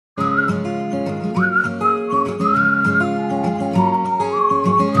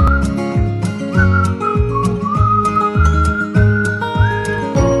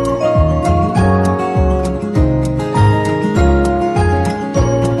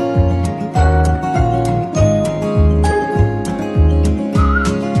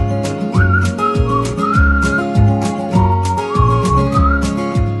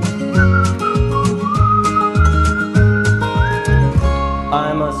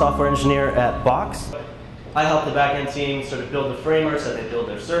software engineer at Box. I help the backend team sort of build the frameworks that they build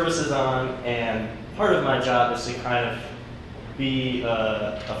their services on, and part of my job is to kind of be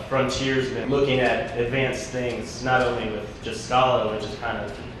a frontiersman looking at advanced things, not only with just Scala, which is kind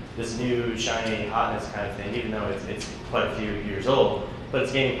of this new shiny hotness kind of thing, even though it's quite a few years old, but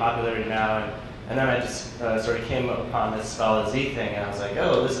it's gaining popularity now. And then I just sort of came upon this Scalaz thing, and I was like,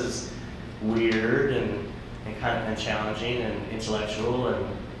 oh, this is weird and kind of challenging and intellectual,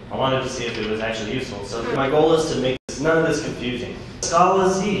 and I wanted to see if it was actually useful. So my goal is to make none of this confusing.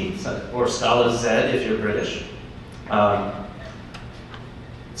 Scalaz, or Scalaz if you're British.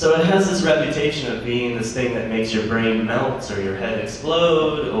 So it has this reputation of being this thing that makes your brain melt or your head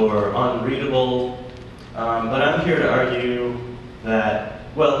explode or unreadable. But I'm here to argue that,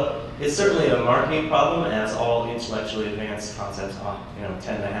 well, it's certainly a marketing problem, as all intellectually advanced concepts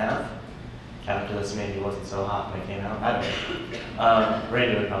tend to have. Calculus maybe wasn't so hot when it came out. I don't know.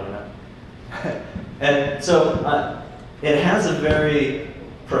 Radio probably not. And so it has a very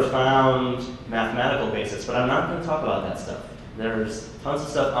profound mathematical basis, but I'm not going to talk about that stuff. There's tons of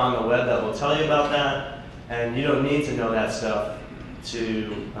stuff on the web that will tell you about that, and you don't need to know that stuff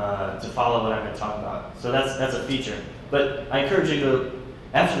to follow what I'm going to talk about. So that's a feature. But I encourage you to,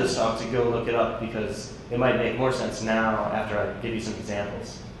 after this talk, to go look it up, because it might make more sense now after I give you some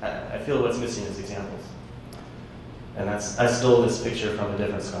examples. I feel what's missing is examples. And I stole this picture from a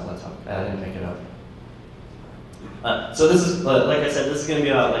different Scala talk. I didn't make it up. So this is, like I said, this is going to be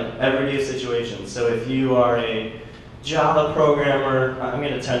about like everyday situations. So if you are a Java programmer, I'm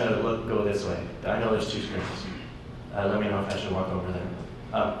going to tend to go this way. I know there's two screens. Let me know if I should walk over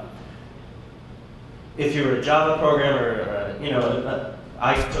there. If you're a Java programmer,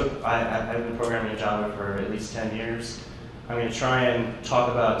 I've been programming in Java for at least 10 years. I'm going to try and talk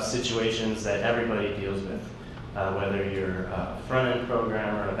about situations that everybody deals with, whether you're a front-end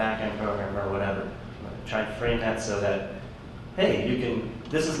programmer, a back-end programmer, or whatever. I'm going to try and frame that so that, hey,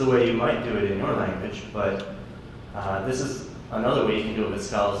 this is the way you might do it in your language, but this is another way you can do it with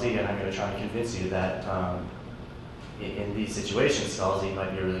Scalaz, and I'm going to try and convince you that in these situations, Scalaz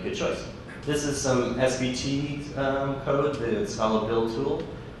might be a really good choice. This is some SVT code, the Scala build tool.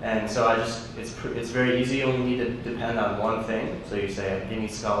 And so it's very easy. You only need to depend on one thing. So you say, give me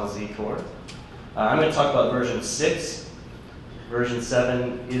Scalaz core. I'm going to talk about version 6. Version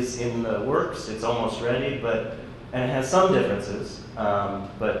 7 is in the works. It's almost ready, and it has some differences.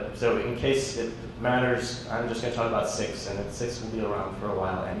 But so in case it matters, I'm just going to talk about 6, and 6 will be around for a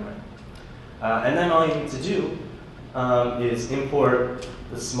while anyway. And then all you need to do is import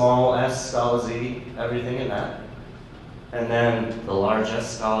the small s Scalaz, everything in that. And then the large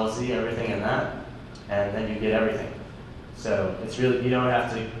S Scalaz, everything in that, and then you get everything. So it's really, you don't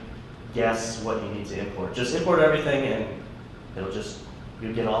have to guess what you need to import. Just import everything, and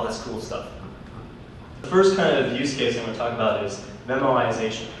you'll get all this cool stuff. The first kind of use case I'm going to talk about is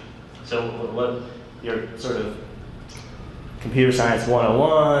memoization. So what your sort of computer science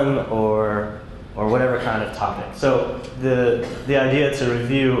 101 or whatever kind of topic. So the idea to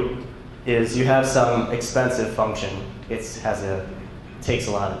review is you have some expensive function. It takes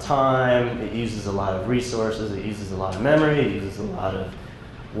a lot of time, it uses a lot of resources, it uses a lot of memory, it uses a lot of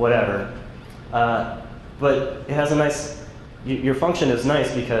whatever. But it has a nice, your function is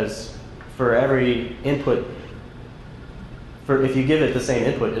nice because for every input, if you give it the same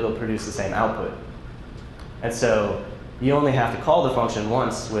input, it'll produce the same output. And so you only have to call the function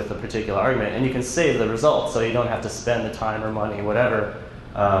once with a particular argument, and you can save the result, so you don't have to spend the time or money, whatever,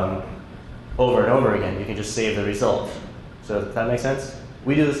 over and over again. You can just save the result. So does that make sense?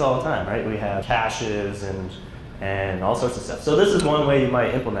 We do this all the time, right? We have caches and all sorts of stuff. So this is one way you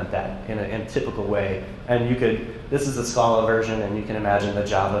might implement that in a typical way. And this is the Scala version, and you can imagine the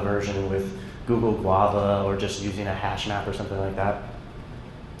Java version with Google Guava or just using a hash map or something like that.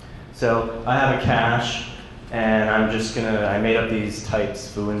 So I have a cache, and I made up these types,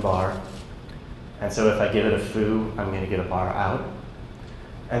 foo and bar. And so if I give it a foo, I'm going to get a bar out.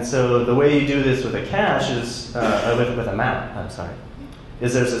 And so the way you do this with a cache is, with a map,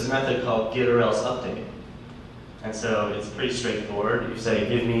 is there's this method called get or else update. And so it's pretty straightforward. You say,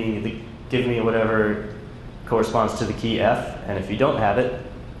 give me whatever corresponds to the key F, and if you don't have it,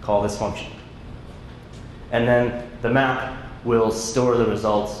 call this function. And then the map will store the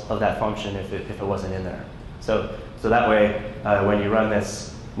results of that function if it wasn't in there. So that way, when you run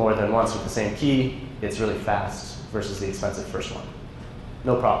this more than once with the same key, it's really fast versus the expensive first one.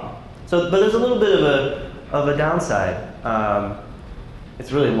 No problem. But there's a little bit of a downside.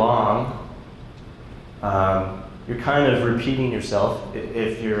 It's really long. You're kind of repeating yourself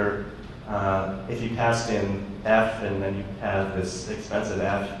if you're if you passed in F and then you have this expensive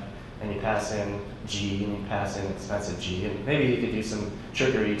F, and you pass in G and you pass in expensive G, and maybe you could do some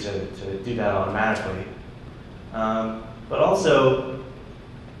trickery to do that automatically. But also,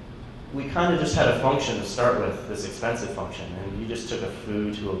 we kind of just had a function to start with, this expensive function, and you just took a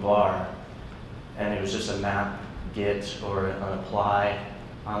foo to a bar, and it was just a map, get, or an apply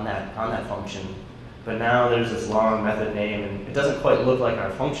on that function. But now there's this long method name, and it doesn't quite look like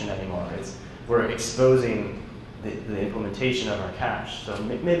our function anymore. We're exposing the implementation of our cache. So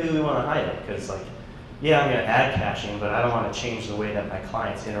maybe we want to hide it, because like, yeah, I'm going to add caching, but I don't want to change the way that my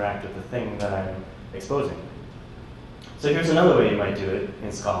clients interact with the thing that I'm exposing. So here's another way you might do it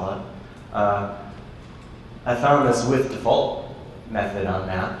in Scala. I found this with default method on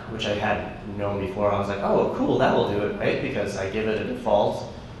map, which I hadn't known before. I was like, oh, cool, that will do it, right? Because I give it a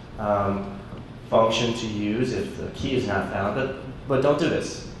default function to use if the key is not found. But don't do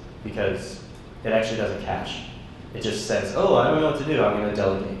this, because it actually doesn't cache. It just says, oh, I don't know what to do, I'm going to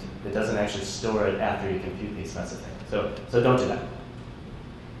delegate. It doesn't actually store it after you compute the expensive thing. So don't do that.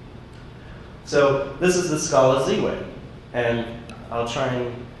 So this is the Scala Z way. And I'll try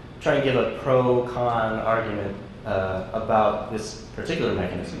and give a pro-con argument about this particular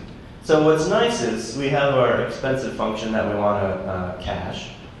mechanism. So what's nice is we have our expensive function that we want to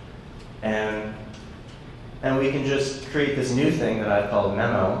cache, and we can just create this new thing that I've called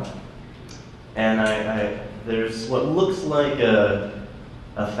memo, and there's what looks like a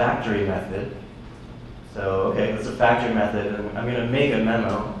factory method. So okay, it's a factory method, and I'm going to make a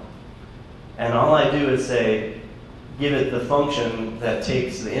memo, and all I do is say, give it the function that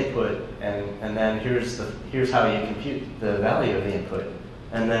takes the input, and then here's how you compute the value of the input.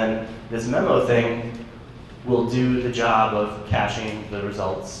 And then this memo thing will do the job of caching the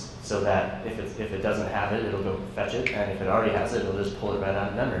results so that if it doesn't have it, it'll go fetch it, and if it already has it, it'll just pull it right out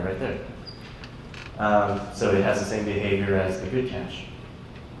of memory right there. So it has the same behavior as the good cache.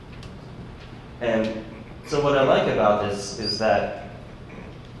 And so what I like about this is that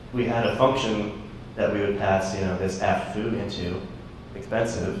we had a function that we would pass, this f foo into,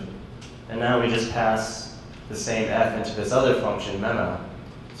 expensive, and now we just pass the same f into this other function, memo.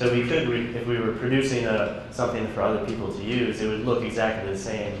 So we could, if we were producing something for other people to use, it would look exactly the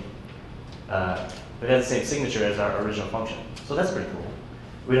same. It had the same signature as our original function. So that's pretty cool.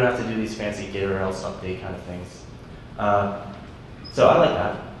 We don't have to do these fancy get or else update kind of things. So I like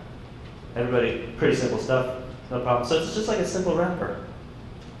that. Everybody, pretty simple stuff, no problem. So it's just like a simple wrapper.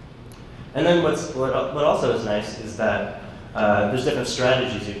 And then what also is nice is that there's different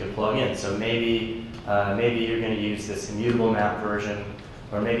strategies you can plug in. So maybe you're going to use this immutable map version,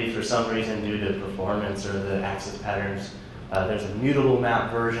 or maybe for some reason due to performance or the access patterns, there's a mutable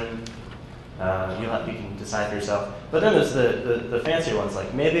map version. You can decide for yourself. But then there's the fancier ones,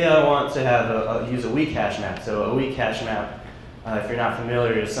 like maybe I want to have use a weak cache map. So a weak cache map, if you're not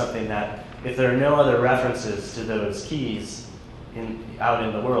familiar, is something that if there are no other references to those keys out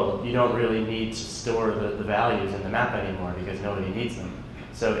in the world, you don't really need to store the values in the map anymore because nobody needs them.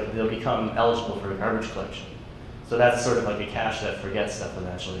 So they'll become eligible for a garbage collection. So that's sort of like a cache that forgets stuff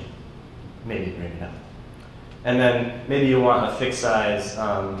eventually. Maybe not. And then maybe you want a fixed size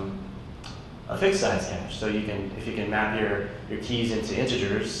cache. So if you can map your keys into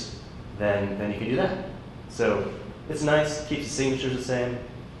integers, then you can do that. So it's nice, keeps the signatures the same.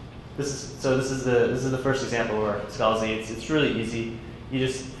 This is the first example where Scalaz. It's really easy. You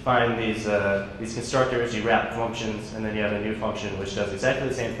just find these constructors, you wrap functions, and then you have a new function which does exactly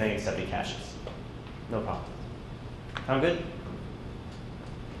the same thing except it caches. No problem. Sound good?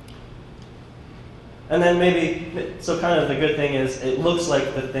 And then so kind of the good thing is it looks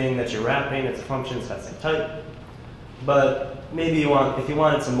like the thing that you're wrapping, it's a function, it's got the same type. But maybe if you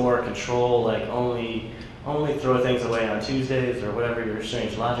wanted some more control, like only throw things away on Tuesdays or whatever your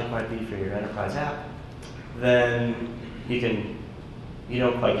strange logic might be for your enterprise app, then you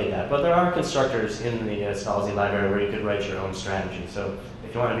don't quite get that. But there are constructors in the Scalaz library where you could write your own strategy. So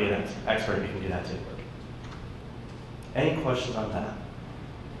if you want to be an expert, you can do that too. Any questions on that?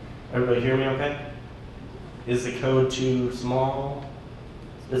 Everybody hear me okay? Is the code too small?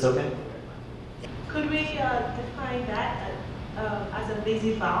 It's okay? Could we define that as a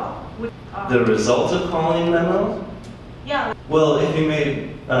lazy val? The result of calling memo? Yeah. Well, if you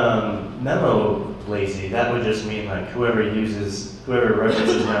made memo lazy, that would just mean like whoever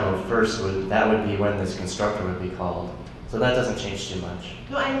references memo first that would be when this constructor would be called. So that doesn't change too much.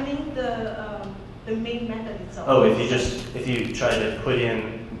 No, I mean the main method itself. Oh, if you try to put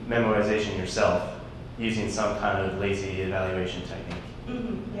in memoization yourself using some kind of lazy evaluation technique.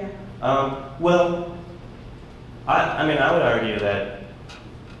 Mm-hmm, yeah. Well, I would argue that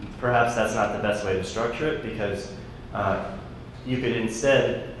perhaps that's not the best way to structure it, because you could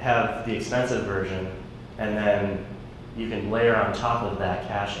instead have the expensive version, and then you can layer on top of that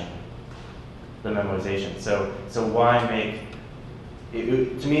caching, the memoization. So why make,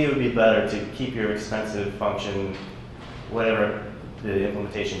 to me it would be better to keep your expensive function, whatever the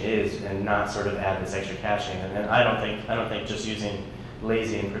implementation is, and not sort of add this extra caching. And I don't think just using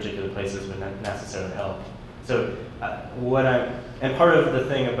lazy in particular places would necessarily help. So and part of the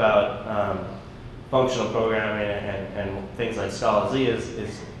thing about functional programming and things like Scalaz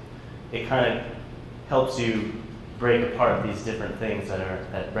is it kind of helps you break apart these different things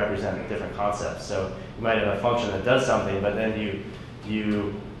that represent different concepts. So you might have a function that does something, but then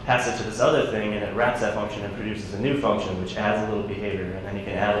you pass it to this other thing, and it wraps that function and produces a new function, which adds a little behavior, and then you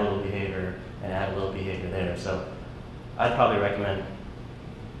can add a little behavior and add a little behavior there. So I'd probably recommend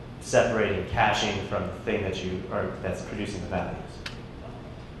separating caching from the thing that's producing the values.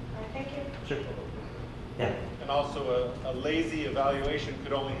 Thank you. Sure. Yeah. And also a lazy evaluation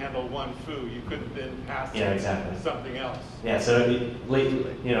could only handle one foo. You couldn't then pass exactly. something else. Yeah, so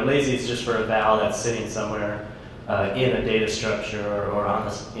lazy is just for a val that's sitting somewhere in a data structure or on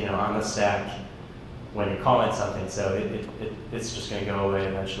the stack when you're calling something. So it's just going to go away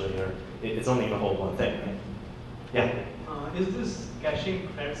eventually, or it's only going to hold one thing. Right? Yeah. Is this caching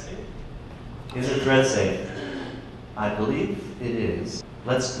thread safe? Is it thread safe? I believe it is.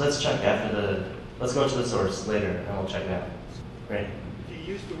 Let's check after let's go to the source later and we'll check it out. Great. If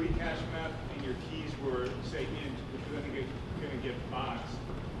you use the recache map and your keys were, say, int, which you're going to get boxed,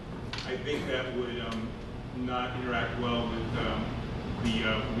 I think that would not interact well with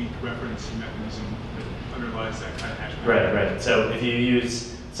the weak reference mechanism that underlies that kind of hash map. Right. So if you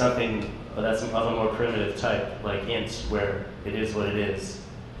use something that's of a more primitive type, like int, where it is what it is,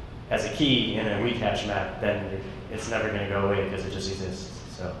 as a key in a recache map, then it's never going to go away because it just exists.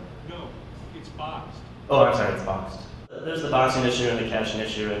 So. No, it's boxed. Oh, I'm sorry, it's boxed. There's the boxing issue and the caching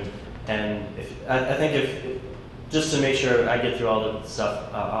issue, and I think if just to make sure I get through all the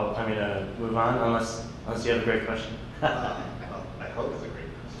stuff, I'm going to move on unless you have a great question. I hope it's a great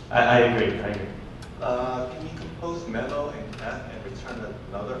question. I agree. Can you compose memo and f and return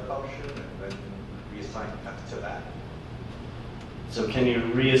another function and then reassign f to that? So can you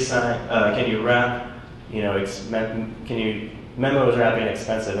reassign? Can you wrap? Can you memo is wrapping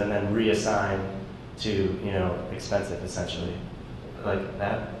expensive and then reassign to expensive essentially, like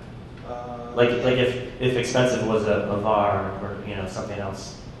that? Like if expensive was a var or something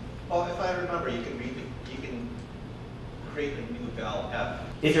else. Well, if I remember, you can create a new val f.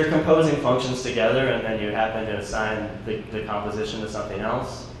 If you're composing functions together and then you happen to assign the composition to something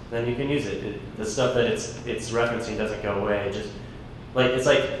else, then you can use it. The stuff that it's referencing doesn't go away. It's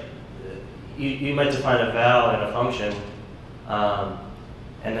like you might define a val in a function,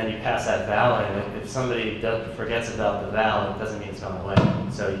 and then you pass that val in. If somebody forgets about the val, it doesn't mean it's gone away.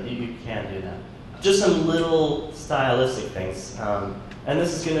 So you can do that. Just some little stylistic things. And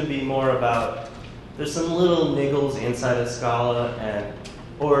this is going to be more about, there's some little niggles inside of Scala,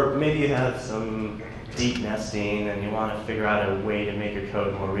 or maybe you have some deep nesting and you want to figure out a way to make your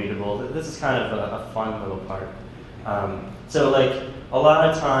code more readable. This is kind of a fun little part. So like a lot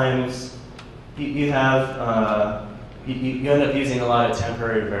of times you have, you end up using a lot of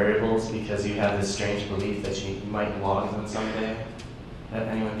temporary variables because you have this strange belief that you might log them someday.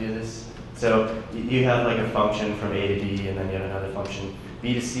 Anyone do this? So you have like a function from A to B, and then you have another function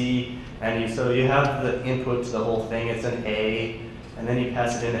B to C, and so you have the input to the whole thing. It's an A, and then you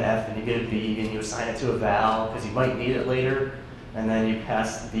pass it into F, and you get a B, and you assign it to a val because you might need it later, and then you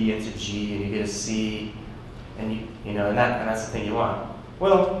pass the B into G, and you get a C, and and that's the thing you want.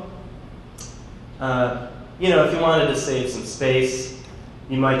 Well, if you wanted to save some space,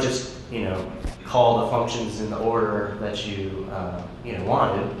 you might just call the functions in the order that you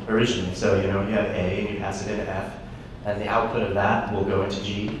wanted originally. So you have A and you pass it into F, and the output of that will go into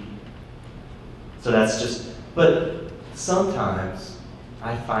G. So that's just. But sometimes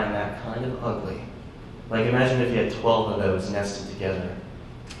I find that kind of ugly. Like imagine if you had 12 of those nested together,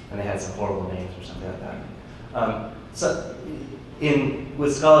 and they had some horrible names or something like that.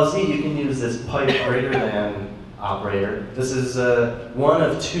 With Scalaz, you can use this pipe greater than operator. This is one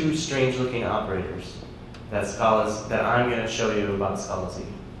of two strange-looking operators that I'm going to show you about Scalaz.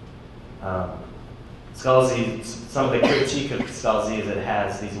 Scalaz, some of the critique of Scalaz is that it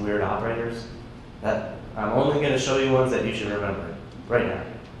has these weird operators. That I'm only going to show you ones that you should remember right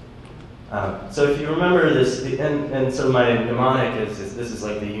now. So if you remember this, and so my mnemonic is this is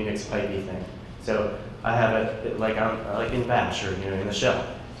like the Unix pipey thing. So I have it like in Bash or in the shell.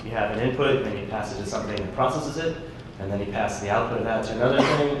 You have an input, and you pass it to something that processes it, and then you pass the output of that to another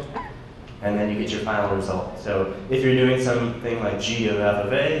thing, and then you get your final result. So if you're doing something like g of f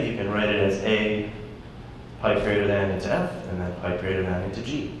of a, you can write it as a pipe greater than into f, and then pipe greater than into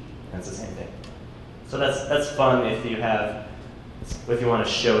g. That's the same thing. So that's fun if you want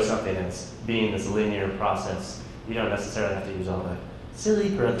to show something as being this linear process. You don't necessarily have to use all the silly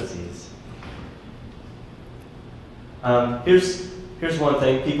parentheses. Here's one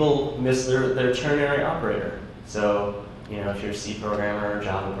thing. People miss their ternary operator. So, if you're a C programmer or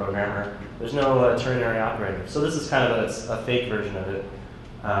Java programmer, there's no ternary operator. So this is kind of a fake version of it.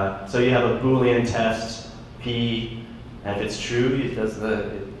 So you have a Boolean test, P, and if it's true,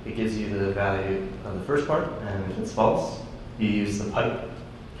 it gives you the value of the first part, and if it's false, you use the pipe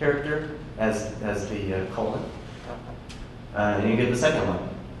character as the colon, and you get the second one.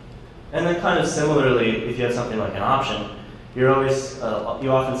 And then kind of similarly, if you have something like an option, you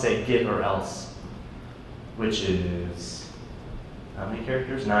often say get or else, which is, how many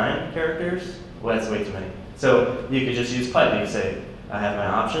characters? 9 characters? Well, that's way too many. So you could just use pipe. You could say, I have my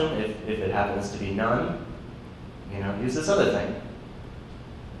option. If it happens to be none, use this other thing.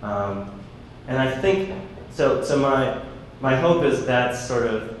 And I think, so my hope is that's sort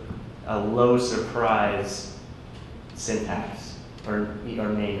of a low surprise syntax or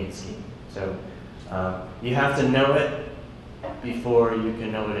naming scheme. So you have to know it before you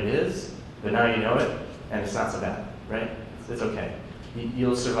can know what it is, but now you know it, and it's not so bad, right? It's okay.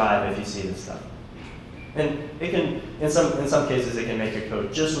 You'll survive if you see this stuff. And it can, in some cases, it can make your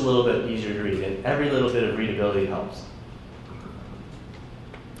code just a little bit easier to read, and every little bit of readability helps.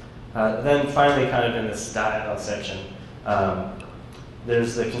 Then finally, kind of in the style section,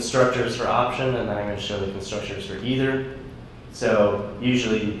 there's the constructors for option, and then I'm going to show the constructors for either. So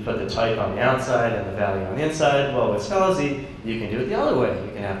usually you put the type on the outside and the value on the inside. Well, with Scalaz, you can do it the other way.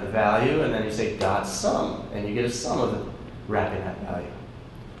 You can have the value, and then you say dot sum, and you get a sum of it wrapping that value.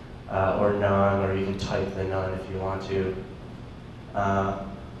 Or none, or you can type the none if you want to.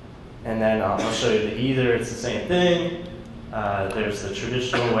 And then I'll show you the either. It's the same thing. There's the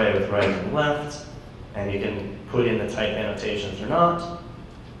traditional way with right and left, and you can put in the type annotations or not.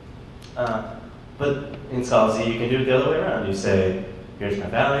 But in Scalaz, you can do it the other way around. You say, here's my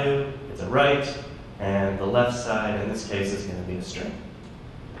value, it's a right, and the left side, in this case, is going to be a string.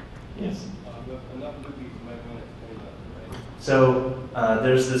 Yes? So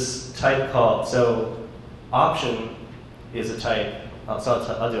there's this type called, so option is a type, so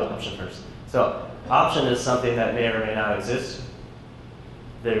I'll do option first. So option is something that may or may not exist.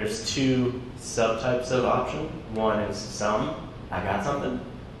 There's 2 subtypes of option. One is sum, I got something,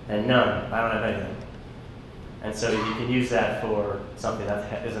 and none, I don't have anything. And so you can use that for something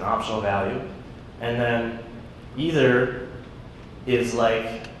that is an optional value. And then either is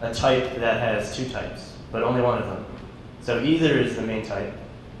like a type that has 2 types, but only one of them. So either is the main type.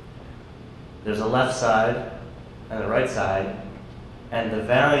 There's a left side and a right side. And the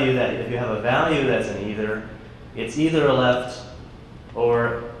value that, if you have a value that's an either, it's either a left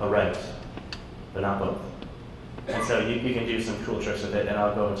or a right, but not both. And so you can do some cool tricks with it, and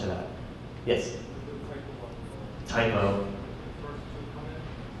I'll go into that. Yes? Typo.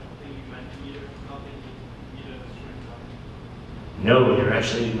 No, you're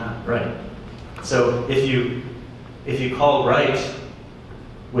actually not right. So if you call right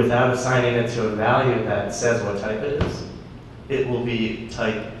without assigning it to a value that says what type it is, it will be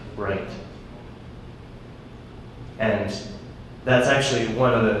type right. And that's actually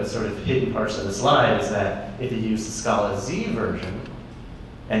one of the sort of hidden parts of the slide, is that if you use the Scala Z version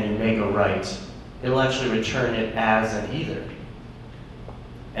and you make a right, it'll actually return it as an either.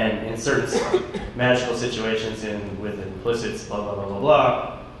 And in certain magical situations with implicits, blah, blah, blah, blah,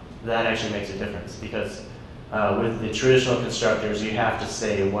 blah, that actually makes a difference, because with the traditional constructors, you have to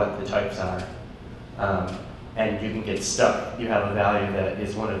say what the types are. And you can get stuck. You have a value that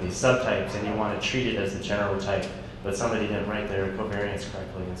is one of these subtypes, and you want to treat it as the general type, but somebody didn't write their covariance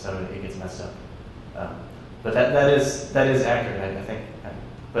correctly, and so it gets messed up. But that is accurate, I think.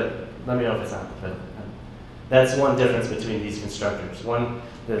 But let me know if it's not. But that's one difference between these constructors. One,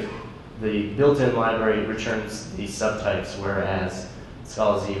 the built-in library returns the subtypes, whereas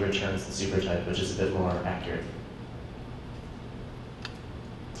Scala Z returns the supertype, which is a bit more accurate.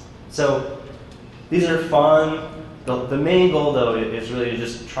 So these are fun. The main goal, though, is really to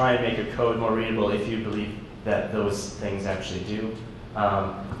just try and make your code more readable if you believe that those things actually do.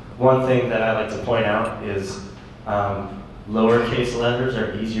 One thing that I like to point out is lowercase letters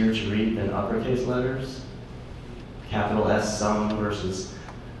are easier to read than uppercase letters. Capital S sum versus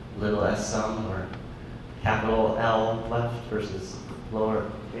little s sum, or capital L left versus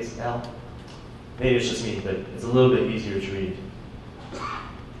lowercase l. Maybe it's just me, but it's a little bit easier to read.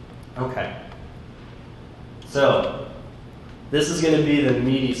 Okay. So, this is going to be the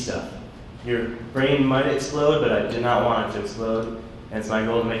meaty stuff. Your brain might explode, but I do not want it to explode, and it's my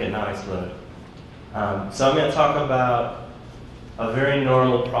goal to make it not explode. So I'm going to talk about a very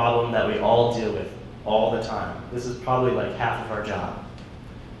normal problem that we all deal with all the time. This is probably like half of our job,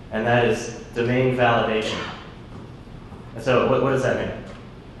 and that is domain validation. And so what does that mean?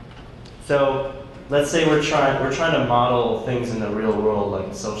 So let's say we're trying to model things in the real world, like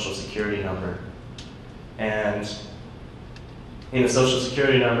a social security number. And in a social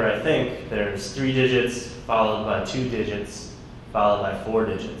security number, I think there's 3 digits followed by 2 digits followed by 4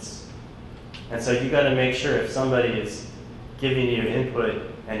 digits. And so you've got to make sure if somebody is giving you input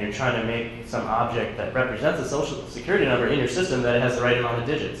and you're trying to make some object that represents a social security number in your system, that it has the right amount of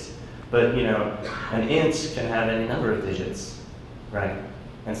digits. But you know, an int can have any number of digits, right?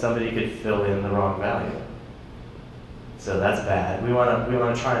 And somebody could fill in the wrong value. So that's bad. We want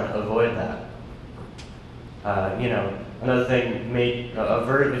to try and avoid that. You know, another thing, if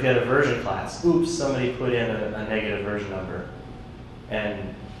you had a version class, oops, somebody put in a negative version number.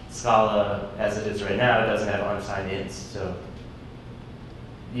 And Scala, as it is right now, it doesn't have unsigned ints, so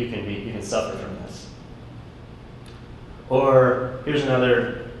you can suffer from this. Or here's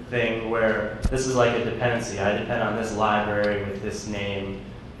another thing where this is like a dependency. I depend on this library with this name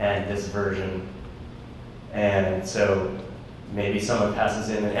and this version. And so maybe someone passes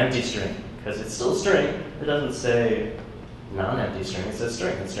in an empty string, because it's still a string. It doesn't say non-empty string, it says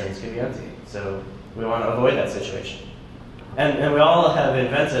string, and strings can be empty. So we want to avoid that situation. And we all have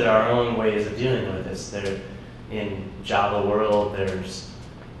invented our own ways of dealing with this. In Java world, there's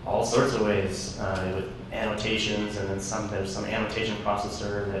all sorts of ways with annotations, and then there's some annotation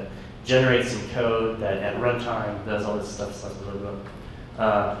processor that generates some code that at runtime does all this stuff.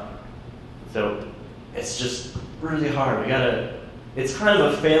 So it's just really hard. It's kind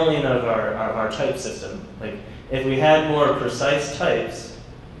of a failing of our type system. Like, if we had more precise types,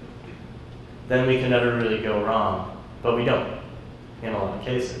 then we can never really go wrong. But we don't in a lot of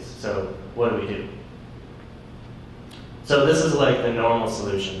cases. So what do? So this is like the normal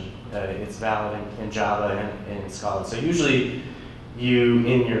solution. It's valid in Java and in Scala. So usually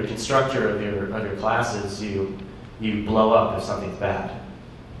in your constructor of your classes, you blow up if something's bad.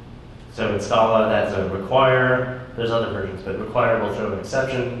 So in Scala, that's a require. There's other versions, but require will throw an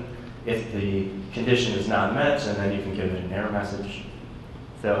exception if the condition is not met, and then you can give it an error message.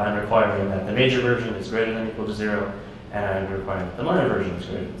 So I'm requiring that the major version is greater than or equal to 0, and I'm requiring that the minor version is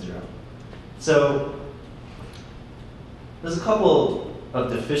greater than 0. So there's a couple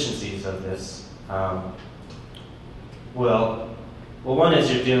of deficiencies of this. Well, one is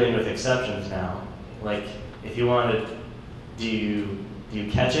you're dealing with exceptions now. Like, if you wanted, do you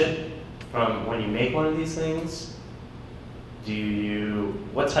catch it from when you make one of these things?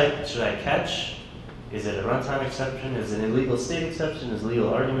 What type should I catch? Is it a runtime exception? Is it an illegal state exception? Is it a legal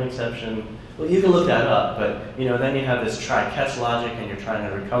argument exception? Well, you can look that up, but then you have this try-catch logic, and you're trying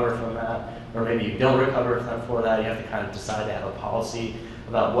to recover from that. Or maybe you don't recover for that. You have to kind of decide to have a policy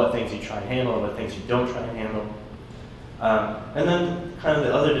about what things you try and handle and what things you don't try and handle. And then kind of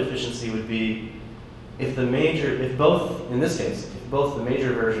the other deficiency would be if both the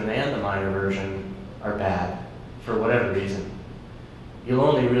major version and the minor version are bad for whatever reason, you'll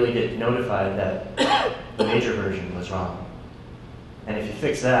only really get notified that the major version was wrong. And if you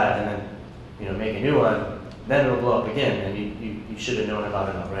fix that and then make a new one, then it'll blow up again, and you should have known about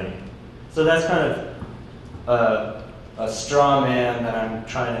it already. So that's kind of a straw man that I'm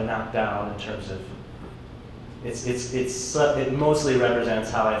trying to knock down in terms of it mostly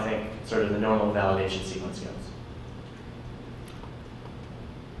represents how I think sort of the normal validation sequence goes.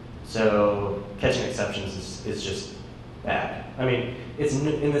 So catching exceptions is just bad. I mean, it's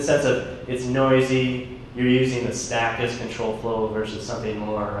in the sense of it's noisy. You're using the stack as control flow versus something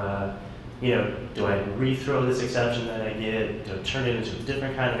more. Do I rethrow this exception that I get? Do I turn it into a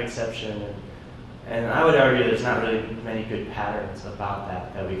different kind of exception? And I would argue there's not really many good patterns about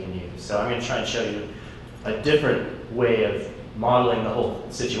that we can use. So I'm going to try and show you a different way of modeling the whole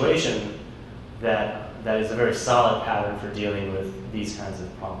situation that is a very solid pattern for dealing with these kinds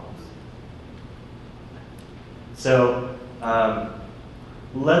of problems. So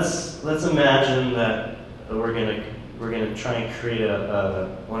let's imagine that we're gonna try and create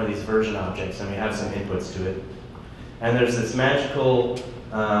one of these version objects, and we have some inputs to it. And there's this magical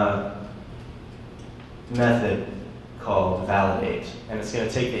method called validate, and it's going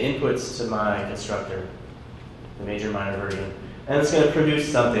to take the inputs to my constructor, the major minor version, and it's going to produce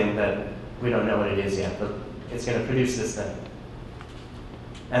something that we don't know what it is yet, but it's going to produce this thing.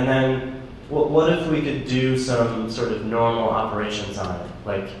 And then what if we could do some sort of normal operations on it?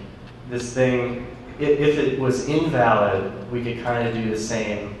 Like this thing, if it was invalid, we could kind of do the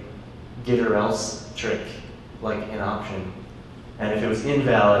same get or else trick, like in option. And if it was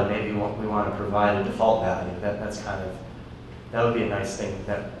invalid, maybe we want to provide a default value. That would be a nice thing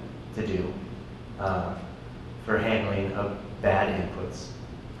to do for handling of bad inputs.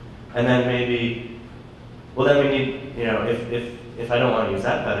 And then maybe, well, then we need, if I don't want to use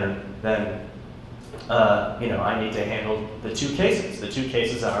that pattern, then I need to handle the two cases. The two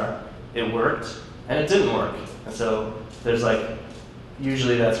cases are it worked and it didn't work. And so there's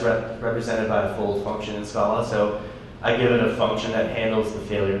usually that's represented by a full function in Scala. So I give it a function that handles the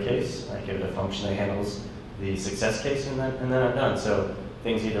failure case. I give it a function that handles the success case, and then I'm done. So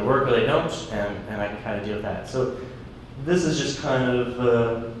things either work or they don't, and I can kind of deal with that. So this is just kind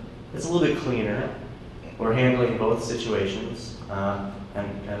of, it's a little bit cleaner. We're handling both situations, and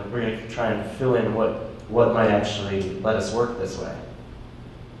we're going to try and fill in what might actually let us work this way.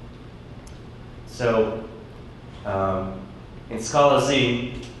 So in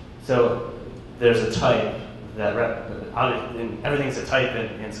Scalaz, so there's a type that everything's a type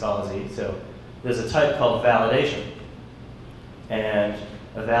in Scalaz. So there's a type called validation, and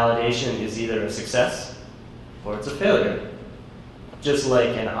a validation is either a success or it's a failure. Just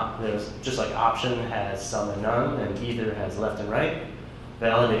like option has some and none, and either has left and right.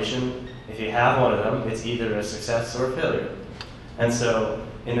 Validation, if you have one of them, it's either a success or a failure. And so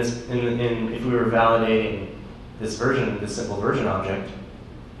if we were validating this simple version object,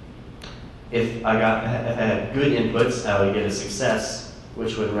 if I had good inputs, I would get a success,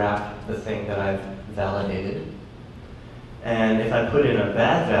 which would wrap the thing that I've validated. And if I put in a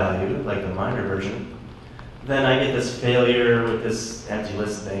bad value, like the minor version, then I get this failure with this empty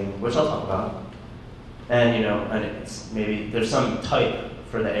list thing, which I'll talk about. And maybe there's some type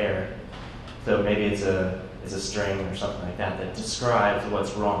for the error. So maybe it's a string or something like that describes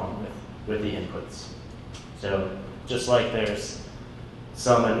what's wrong with the inputs. So just like there's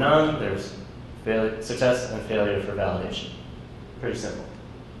some and none, there's success and failure for validation. Pretty simple.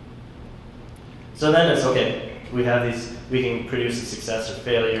 So then it's okay. We can produce a success or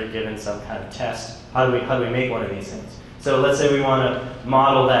failure given some kind of test. How do we make one of these things? So let's say we want to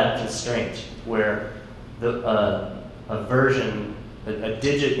model that constraint where a version, a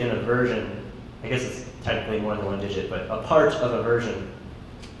digit in a version, I guess it's technically more than one digit, but a part of a version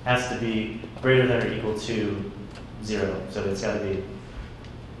has to be greater than or equal to 0. So it's got to be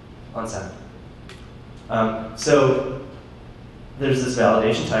unsound. So there's this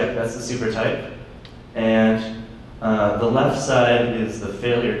validation type, that's the super type, and the left side is the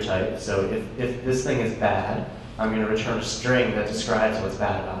failure type. So if this thing is bad, I'm going to return a string that describes what's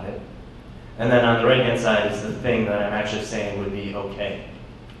bad about it. And then on the right-hand side is the thing that I'm actually saying would be okay.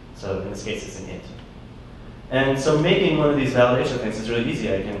 So in this case, it's an int. And so making one of these validation things is really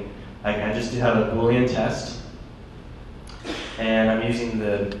easy. I can just have a Boolean test, and I'm using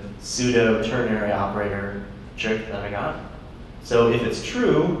the pseudo ternary operator trick that I got. So if it's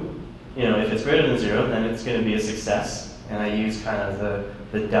true, if it's greater than 0, then it's going to be a success. And I use kind of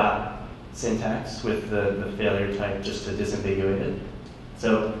the dot syntax with the failure type just to disambiguate it.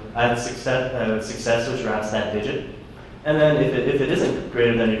 So I have a success which wraps that digit. And then if it isn't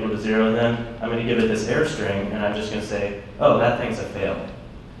greater than or equal to 0, then I'm going to give it this error string, and I'm just going to say, oh, that thing's a fail,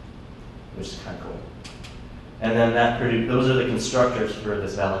 which is kind of cool. And then those are the constructors for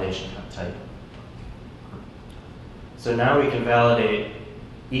this validation type. So now we can validate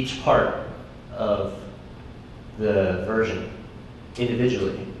each part of the version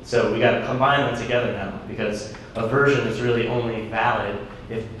individually. So we got to combine them together now, because a version is really only valid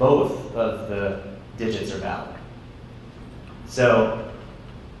if both of the digits are valid. So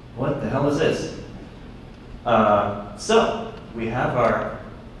what the hell is this? So we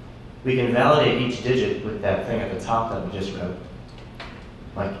can validate each digit with that thing at the top that we just wrote.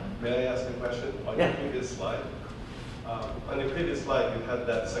 Mike? May I ask a question? On your previous slide, you had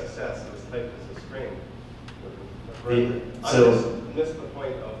that success that was typed as a string. I just missed the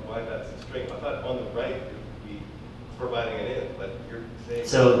point of why that's a string. I thought on the right it would be providing an int, but you're saying...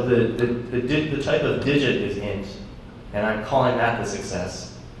 So the type of digit is int, and I'm calling that the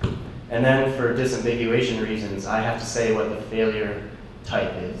success. And then for disambiguation reasons, I have to say what the failure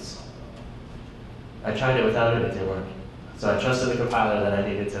type is. I tried it without it, it didn't work. So I trusted the compiler that I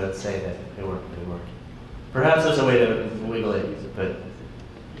needed to say that it worked. Perhaps there's a way to wiggle it, but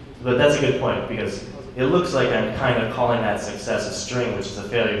that's a good point, because it looks like I'm kind of calling that success a string, which is a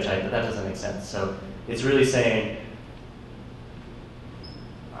failure type, but that doesn't make sense. So it's really saying,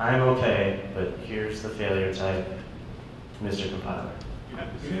 I'm okay, but here's the failure type, Mr. Compiler. You have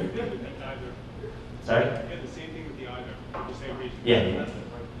the same thing with the either. Sorry? You have the same thing with the either, for the same reason. Yeah.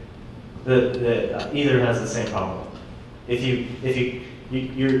 The either has the same problem.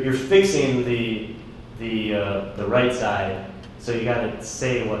 You're fixing the right side, so you got to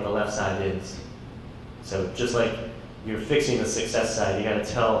say what the left side is. So just like you're fixing the success side, you got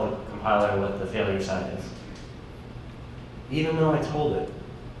to tell the compiler what the failure side is. Even though I told it,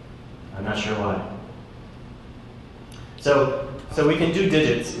 I'm not sure why. So we can do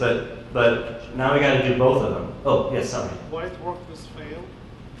digits, but now we got to do both of them. Oh yes, sorry. Why it work with fail?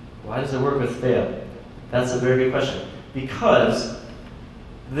 Why does it work with fail? That's a very good question. Because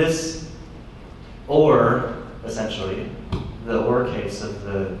this or, essentially, the or case of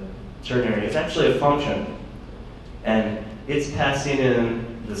the ternary, is actually a function. And it's passing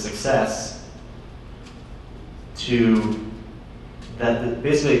in the success to that.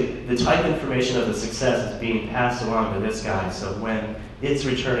 Basically, the type information of the success is being passed along to this guy. So when it's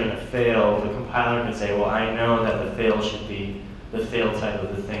returning a fail, the compiler can say, well, I know that the fail should be the fail type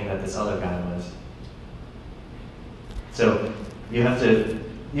of the thing that this other guy was. So you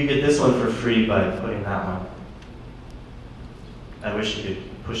get this one for free by putting that one. I wish you could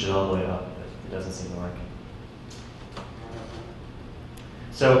push it all the way up, but it doesn't seem to work.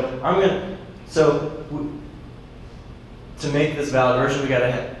 To make this valid version, we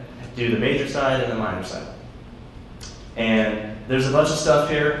gotta do the major side and the minor side. And there's a bunch of stuff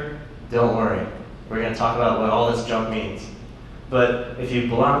here, don't worry. We're gonna talk about what all this junk means. But if you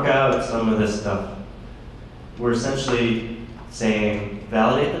block out some of this stuff, we're essentially saying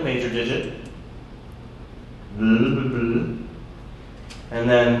validate the major digit, and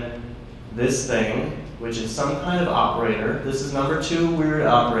then this thing, which is some kind of operator. This is number 2 weird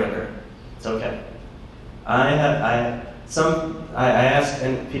operator. It's okay. I asked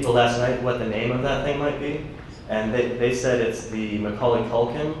people last night what the name of that thing might be, and they said it's the Macaulay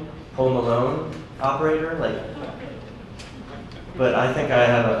Culkin, Poe Malone operator. But I think I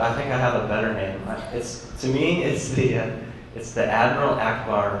have a better name. To me it's the Admiral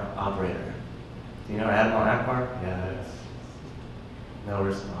Akbar operator. Do you know Admiral Akbar? Yes. No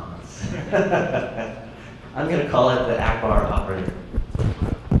response. I'm gonna call it the Akbar operator.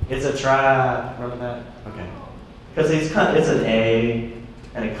 It's a trap. Remember that? Okay. Because it's an A,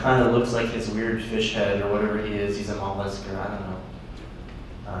 and it kind of looks like his weird fish head or whatever he is. He's a mollusk or I don't know,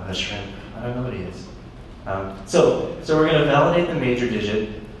 a shrimp. I don't know what he is. So we're going to validate the major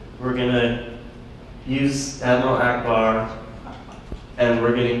digit. We're going to use Admiral Akbar, and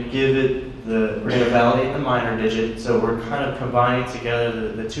we're going to we're going to validate the minor digit. So we're kind of combining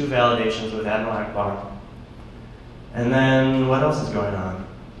together the two validations with Admiral Akbar. And then what else is going on?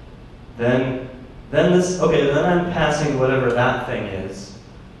 Then I'm passing whatever that thing is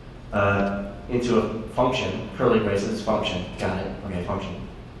into a function, curly braces, function. Got it. Okay, function.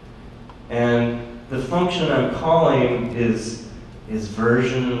 And the function I'm calling is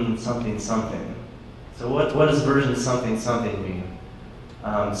version something something. So what does version something something mean?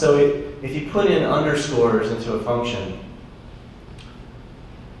 So if you put in underscores into a function,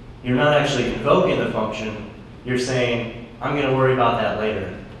 you're not actually invoking the function. You're saying, I'm going to worry about that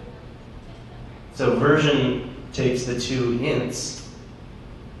later. So version takes the 2 ints.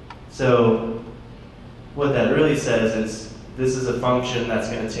 So what that really says is this is a function that's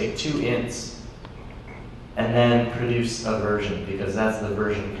going to take 2 ints and then produce a version, because that's the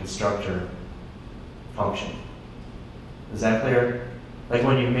version constructor function. Is that clear? Like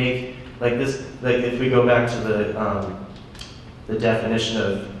when you make, like this, like if we go back to the definition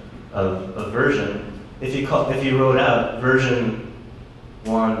of version, if you wrote out version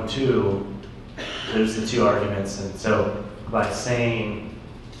 1, 2, there's the 2 arguments, and so by saying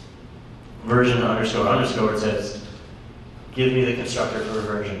version underscore underscore, it says, give me the constructor for a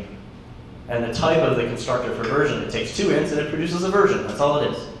version. And the type of the constructor for version, it takes 2 ints and it produces a version. That's all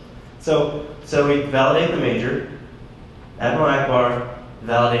it is. So we validate the major, Admiral Akbar,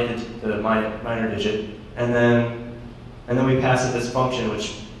 validate the minor digit, and then we pass it this function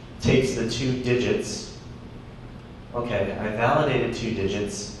which takes the 2 digits. Okay, I validated 2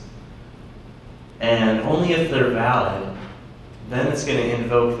 digits, and only if they're valid, then it's going to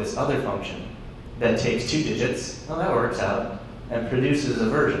invoke this other function that takes 2 digits, well that works out, and produces a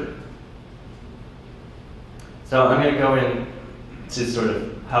version. So I'm going to go into sort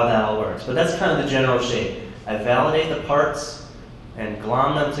of how that all works. But that's kind of the general shape. I validate the parts and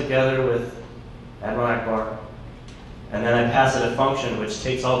glom them together with Admiral Akbar. And then I pass it a function which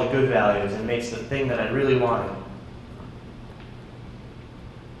takes all the good values and makes the thing that I really wanted.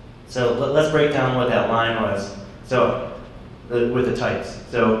 So let's break down what that line was. So with the types.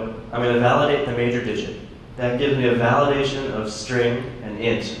 So I'm going to validate the major digit. that gives me a validation of string and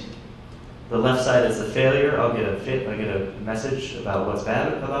int. The left side is the failure. I'll get a message about what's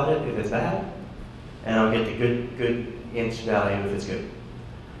bad about it if it's bad, and I'll get the good int value if it's good.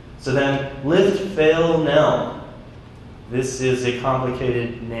 So then lift fail nil. This is a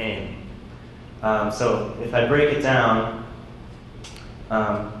complicated name. So if I break it down,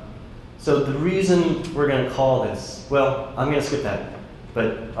 so the reason we're going to call this, well, I'm going to skip that,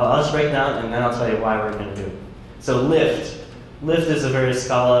 but I'll just break it down and then I'll tell you why we're going to do it. So lift is a very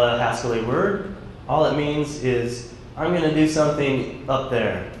Scala Haskell-y word. All it means is I'm going to do something up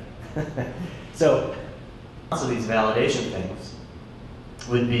there. So these validation things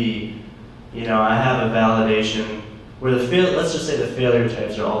would be, I have a validation where let's just say the failure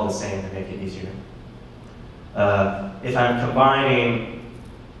types are all the same to make it easier. If I'm combining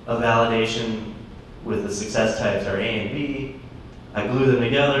a validation with the success types are A and B, I glue them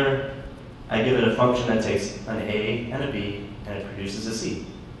together, I give it a function that takes an A and a B, and it produces a C.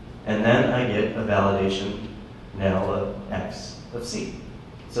 And then I get a validation nil of X of C.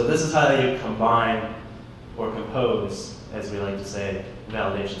 So this is how you combine or compose, as we like to say,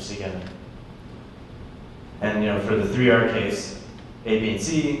 validations together. And for the 3R case, A, B, and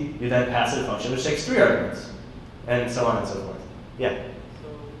C, you then pass it a function which takes 3 arguments, and so on and so forth. Yeah? So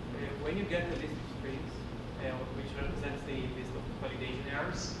when you get the list of strings, which represents the list of validation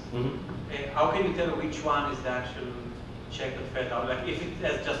errors, how can you tell which one is the actual check that failed out? Like if it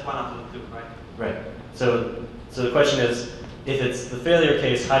has just one out of the two, right? Right. So the question is, if it's the failure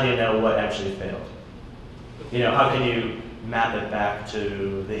case, how do you know what actually failed? How can you map it back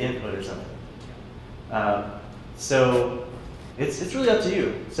to the input or something? So it's really up to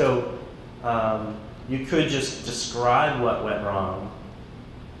you. So you could just describe what went wrong,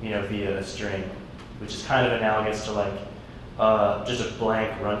 via a string, which is kind of analogous to like just a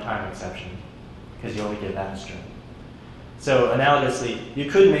blank runtime exception, because you only get that string. So analogously, you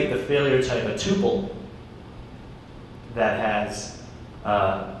could make the failure type a tuple that has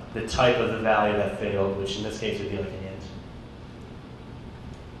the type of the value that failed, which in this case would be like an int.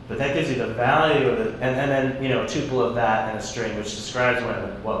 But that gives you the value of it, and then a tuple of that and a string, which describes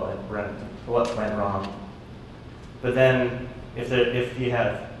what went wrong. But then if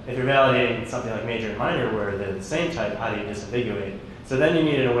you're validating something like major and minor where they're the same type, how do you disambiguate? So then you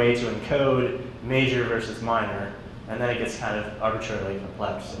need a way to encode major versus minor, and then it gets kind of arbitrarily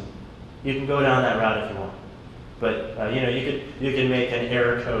complex. And you can go down that route if you want. But you can make an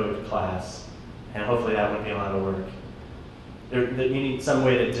error code class, and hopefully that wouldn't be a lot of work. You need some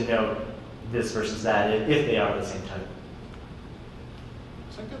way to denote this versus that if they are the same type.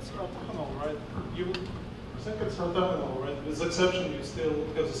 Second orthogonal, right? Second orthogonal, right? With exception, you still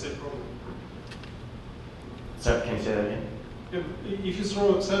have the same problem. So can you say that again? If you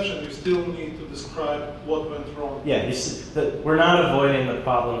throw exception, you still need to describe what went wrong. Yeah, we're not avoiding the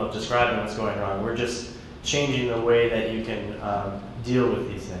problem of describing what's going wrong. We're just changing the way that you can deal with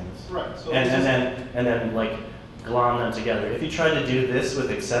these things. Right. So and then like glom them together. If you try to do this with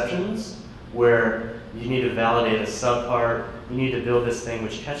exceptions, where you need to validate a subpart, you need to build this thing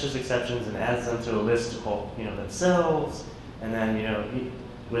which catches exceptions and adds them to a list of themselves, and then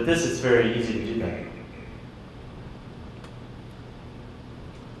with this it's very easy to do that.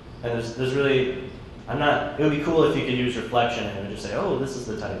 And there's really, it would be cool if you could use reflection and it would just say, oh, this is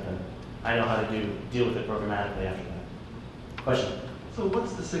the type, and I know how to deal with it programmatically after that. Question? So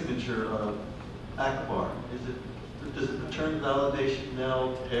what's the signature of Akbar? Does it return validation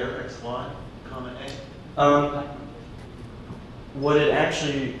now pair xy, comma a? What it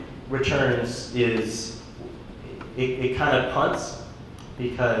actually returns is it kind of punts,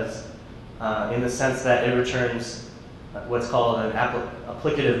 because in the sense that it returns what's called an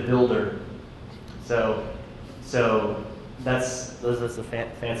applicative builder. So that's a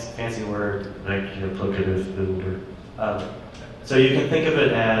fancy word, like applicative builder. So you can think of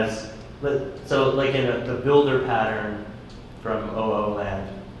it as, like in the builder pattern from OO land,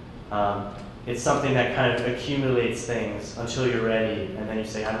 it's something that kind of accumulates things until you're ready, and then you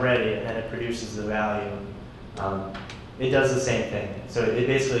say, I'm ready, and then it produces the value. It does the same thing. So it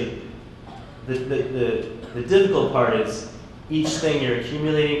basically, the difficult part is each thing you're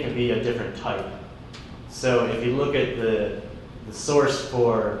accumulating can be a different type. So if you look at the source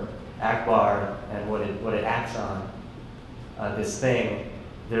for Akbar and what it acts on, this thing,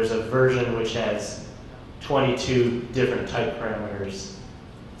 there's a version which has 22 different type parameters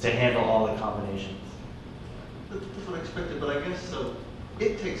to handle all the combinations. That's what I expected, but I guess so.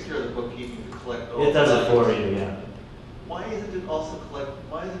 It takes care of the bookkeeping to collect all. It does it for you, yeah. Why isn't it also collect?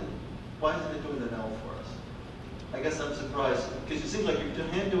 Why isn't it doing the null for us? I guess I'm surprised because it seems like you're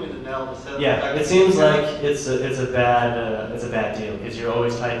hand doing the now to set. Yeah, it seems like it's a bad deal because you're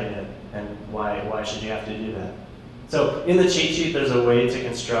always typing it, and why should you have to do that? So in the cheat sheet, there's a way to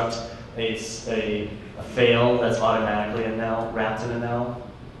construct a fail that's automatically a null, wrapped in a null.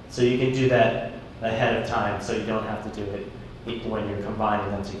 So you can do that ahead of time, so you don't have to do it when you're combining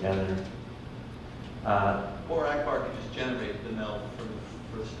them together. Or Akbar can just generate the null for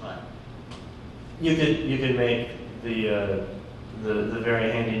the first time. You could make the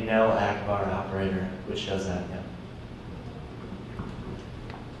very handy null Akbar operator, which does that.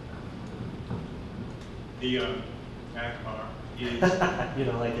 Yeah. The Akbar is You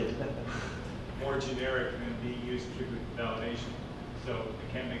don't like it. more generic than being used strictly for validation, so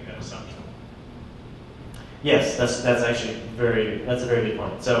I can't make that assumption. Yes, that's actually that's a very good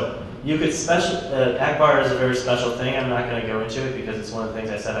point. So you could Akbar is a very special thing. I'm not going to go into it because it's one of the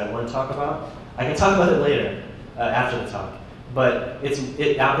things I said I wouldn't talk about. I can talk about it later after the talk. But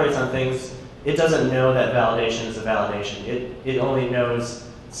it operates on things. It doesn't know that validation is a validation. It only knows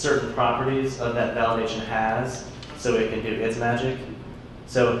certain properties that validation has, so it can do its magic.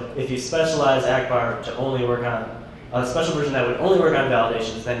 So if you specialize Akbar to only work on a special version that would only work on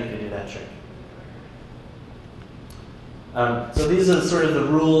validations, then you can do that trick. So these are sort of the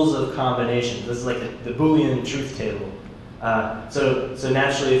rules of combination. This is like the Boolean truth table. So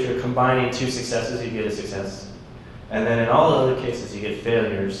naturally, if you're combining two successes, you get a success. And then in all other cases, you get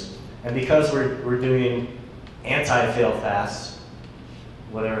failures. And because we're doing anti-fail fast,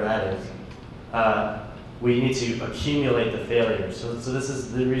 whatever that is, we need to accumulate the failures. So this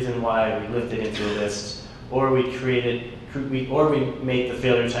is the reason why we lift it into a list, or we make the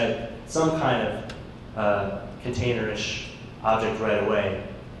failure type some kind of containerish object right away,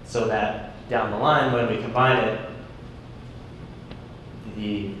 so that down the line, when we combine it,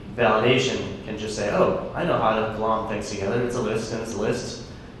 the validation can just say, oh, I know how to glom things together. It's a list, and it's a list.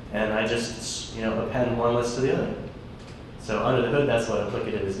 And I just, append one list to the other. So under the hood, that's what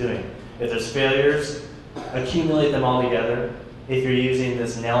applicative is doing. If there's failures, accumulate them all together. If you're using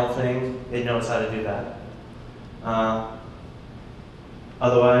this nel thing, it knows how to do that.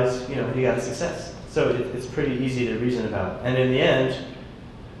 Otherwise, you got a success. So it's pretty easy to reason about. And in the end,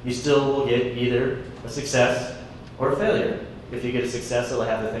 you still will get either a success or a failure. If you get a success, it'll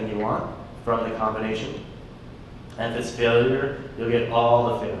have the thing you want from the combination. And if it's failure, you'll get all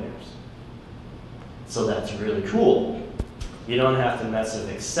the failures. So that's really cool. You don't have to mess with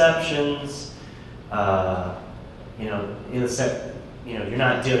exceptions. You're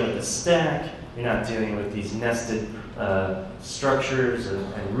not dealing with the stack. You're not dealing with these nested structures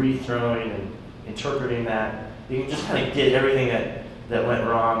and rethrowing and interpreting that. You can just kind of get everything that went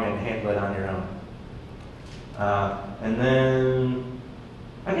wrong and handle it on your own. And then,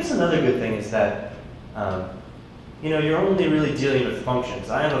 I guess another good thing is that, you're only really dealing with functions.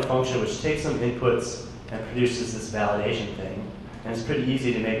 I have a function which takes some inputs and produces this validation thing. And it's pretty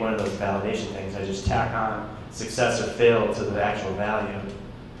easy to make one of those validation things. I just tack on success or fail to the actual value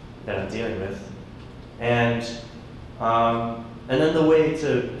that I'm dealing with. And then the way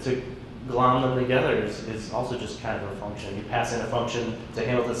to glom them together is also just kind of a function. You pass in a function to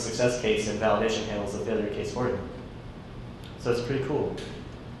handle the success case, and validation handles the failure case for you. So it's pretty cool.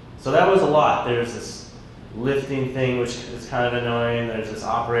 So that was a lot. There's this lifting thing, which is kind of annoying. There's this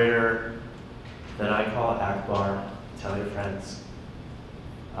operator that I call Akbar. Tell your friends.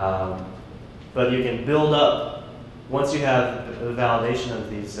 But you can build up, once you have the validation of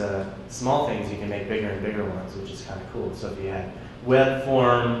these small things, you can make bigger and bigger ones, which is kind of cool. So if you had web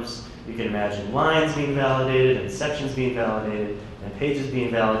forms, you can imagine lines being validated and sections being validated and pages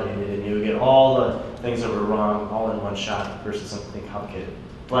being validated, and you would get all the things that were wrong all in one shot versus something complicated.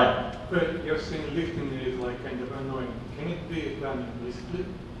 But you're saying lifting is like kind of annoying. Can it be done implicitly?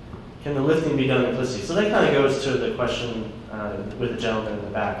 can the lifting be done implicitly? So that kind of goes to the question with the gentleman in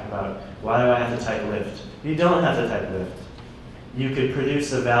the back about why do I have to type lift? You don't have to type lift. You could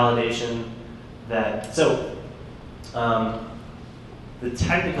produce a validation that, so the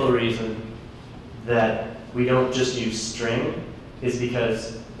technical reason that we don't just use string is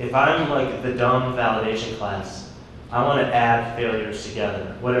because if I'm like the dumb validation class, I want to add failures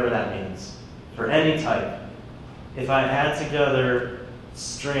together, whatever that means, for any type. If I add together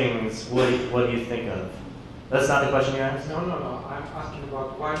strings, what do you think of? That's not the question you asked? No. I'm asking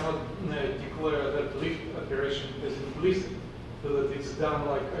about why not declare that lift operation is implicit, so that it's done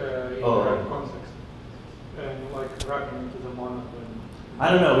like in the context, and like wrapping into the monad. I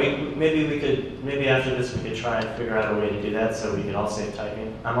don't know. Maybe after this we could try and figure out a way to do that so we could all save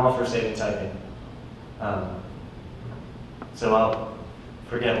typing. I'm all for saving typing. So I'll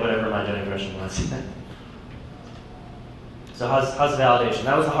forget whatever my digression was. So how's validation?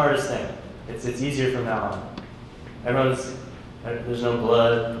 That was the hardest thing. It's easier from now on. There's no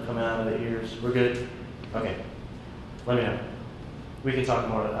blood coming out of the ears. We're good? Okay. Let me know. We can talk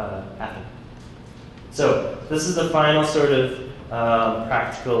more after. So this is the final sort of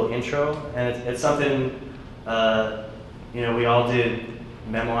practical intro, and it's something we all did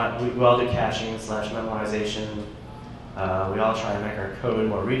we all do caching / memoization. We all try and make our code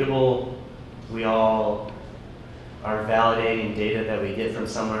more readable. We all are validating data that we get from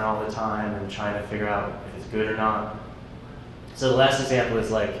somewhere all the time and trying to figure out if it's good or not. So the last example is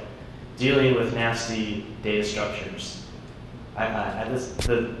like dealing with nasty data structures. The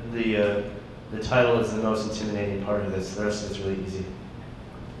title is the most intimidating part of this. The rest of it's really easy.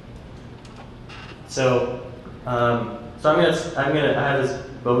 So, I have this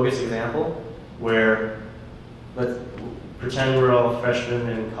bogus example where let's pretend we're all freshmen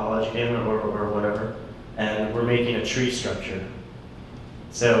in college again or whatever, and we're making a tree structure.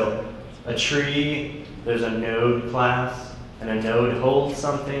 So a tree, there's a node class, and a node holds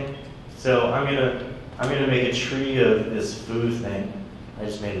something. So I'm gonna make a tree of this foo thing. I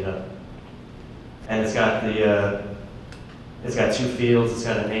just made it up. And it's got it's got 2 fields. It's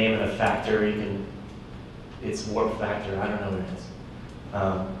got a name and a factor. It's warp factor. I don't know what it is.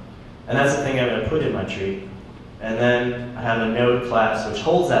 And that's the thing I'm going to put in my tree. And then I have a node class which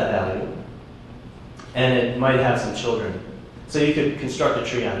holds that value, and it might have some children. So you could construct a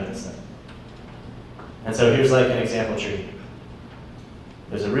tree out of this thing. And so here's like an example tree.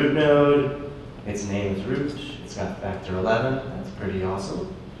 There's a root node. Its name is root. It's got factor 11. That's pretty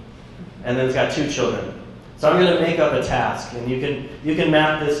awesome. And then it's got 2 children. So I'm going to make up a task, and you can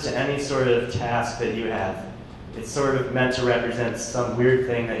map this to any sort of task that you have. It's sort of meant to represent some weird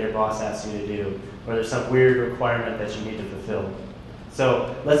thing that your boss asks you to do, or there's some weird requirement that you need to fulfill.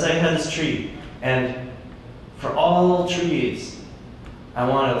 So let's say I have this tree, and for all trees, I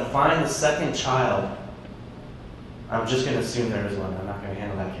want to find the second child. I'm just going to assume there is one. I'm not going to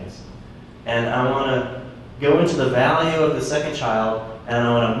handle that case. And I want to go into the value of the second child, and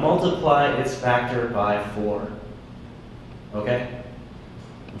I want to multiply its factor by 4. Okay?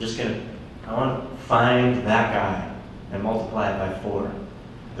 I want to find that guy and multiply it by 4.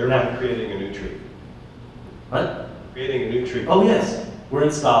 They're not creating a new tree. What? Creating a new tree. Oh yes, we're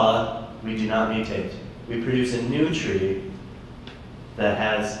in Scala. We do not mutate. We produce a new tree that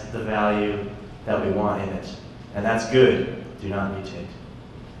has the value that we want in it. And that's good. Do not mutate.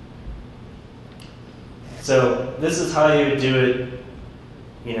 So this is how you would do it,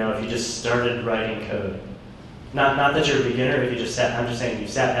 if you just started writing code. Not that you're a beginner, if you just I'm just saying you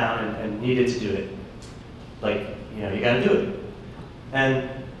sat down and needed to do it. You gotta do it. And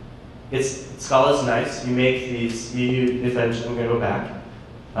Scala's nice. You make these, eventually I'm gonna go back.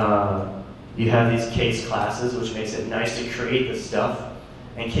 You have these case classes, which makes it nice to create this stuff.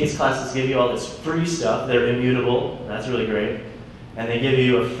 And case classes give you all this free stuff. They're immutable. That's really great. And they give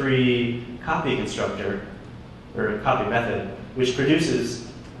you a free copy constructor, or a copy method, which produces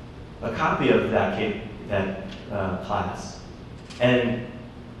a copy of that class. And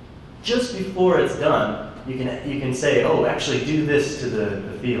just before it's done, you can say, oh, actually do this to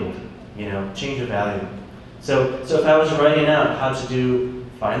the field, change the value. So if I was writing out how to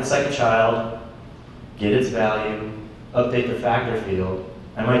find the second child, get its value, update the factor field,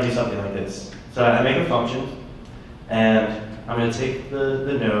 I might do something like this. So I make a function, and I'm going to take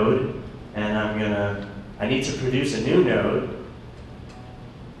the node, and I need to produce a new node,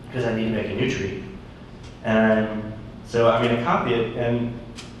 because I need to make a new tree. And so I'm going to copy it, and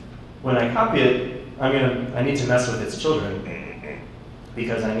when I copy it, I need to mess with its children,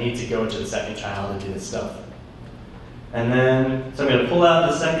 because I need to go into the second child and do this stuff. And then, so I'm going to pull out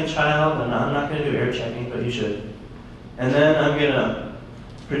the second child, and I'm not going to do error checking, but you should. And then I'm going to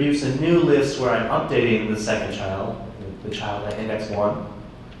produce a new list where I'm updating the second child, the child at index 1.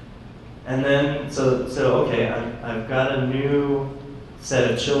 And then, okay, I've got a new set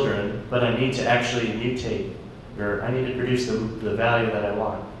of children, but I need to actually mutate, or I need to produce the value that I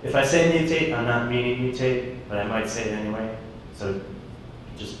want. If I say mutate, I'm not meaning mutate, but I might say it anyway, so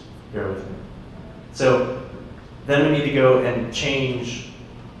just bear with me. So then we need to go and change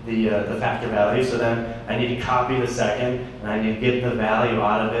the factor value, so then I need to copy the second, and I need to get the value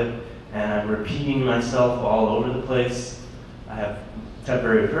out of it, and I'm repeating myself all over the place. I have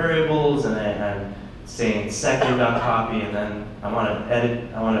temporary variables, and I'm saying second.copy, and then I want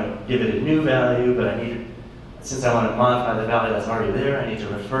to give it a new value, but since I want to modify the value that's already there, I need to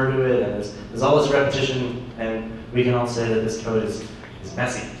refer to it, and there's all this repetition, and we can all say that this code is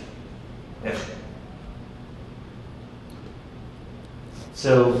messy.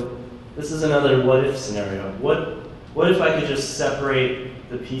 So this is another what-if scenario. What what if I could just separate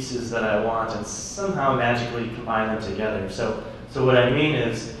the pieces that I want and somehow magically combine them together? So what I mean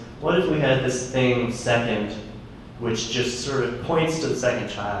is, what if we had this thing second, which just sort of points to the second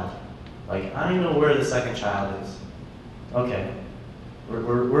child? Like, I know where the second child is. Okay,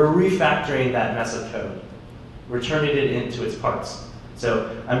 we're refactoring that mess of code. We're turning it into its parts. So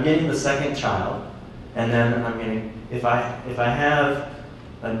I'm getting the second child, and then I'm getting, if I have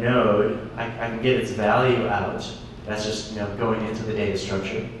a node, I can get its value out. That's just going into the data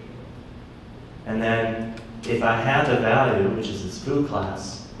structure. And then if I have the value, which is this foo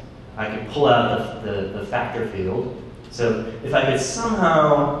class, I can pull out the factor field. So if I could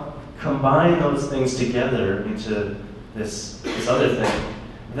somehow combine those things together into this other thing,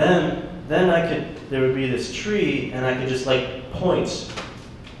 then there would be this tree, and I could just like point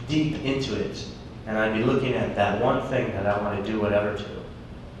deep into it, and I'd be looking at that one thing that I want to do whatever to.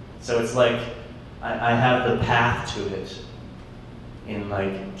 So it's like I have the path to it in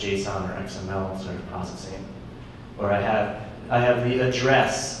like JSON or XML sort of processing, or I have the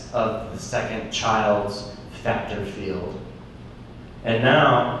address of the second child's factor field, and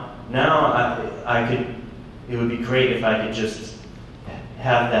now I could. It would be great if I could just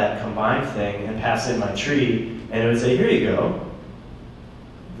have that combined thing and pass in my tree, and it would say, here you go.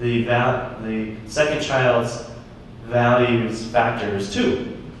 The second child's values factor is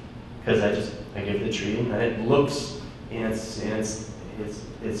 2, because I give the tree, and then it looks, and it's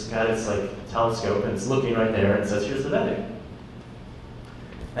got its like telescope, and it's looking right there, and it says, here's the value.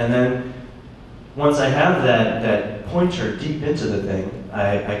 And then once I have that pointer deep into the thing,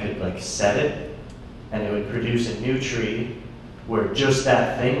 I could like set it, and it would produce a new tree where just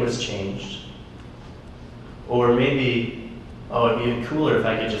that thing was changed. Or maybe, it'd be even cooler if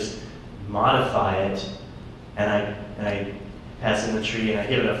I could just modify it, and I pass in the tree, and I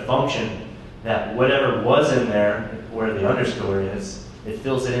give it a function that whatever was in there, where the underscore is, it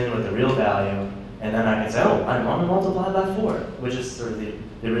fills it in with the real value, and then I can say, I want to multiply by 4, which is sort of the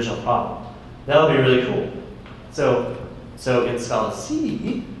original problem. That would be really cool. So in Scala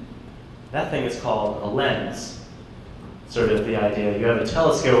C, that thing is called a lens. Sort of the idea, you have a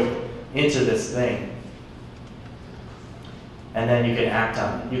telescope into this thing, and then you can act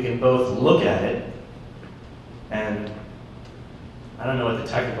on it. You can both look at it, and I don't know what the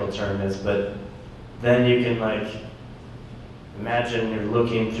technical term is, but then you can like, imagine you're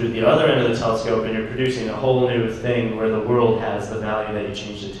looking through the other end of the telescope and you're producing a whole new thing where the world has the value that you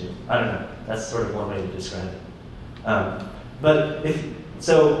changed it to. I don't know, that's sort of one way to describe it.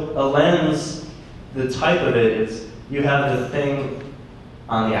 So a lens, the type of it is, you have the thing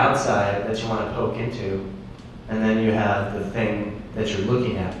on the outside that you want to poke into, and then you have the thing that you're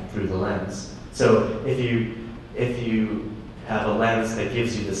looking at through the lens. So if you have a lens that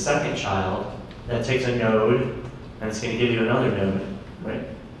gives you the second child, that takes a node, and it's going to give you another node, right?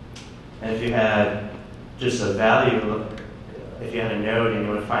 And if you had just a value, if you had a node and you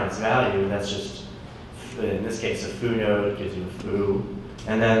want to find its value, that's just, in this case, a foo node gives you a foo.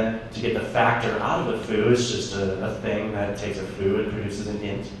 And then to get the factor out of the foo, it's just a thing that takes a foo and produces an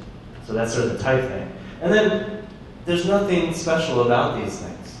int. So that's sort of the type thing. And then there's nothing special about these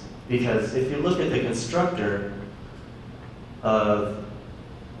things, because if you look at the constructor of,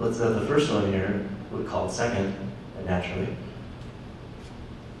 let's have the first one here, we call it second, naturally.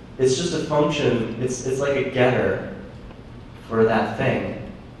 It's just a function, it's like a getter for that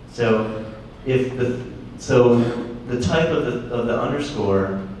thing. So the type of the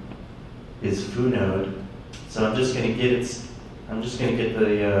underscore is foo node. So I'm just going to get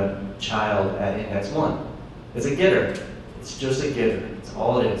the child at index 1. It's a getter. It's just a getter. It's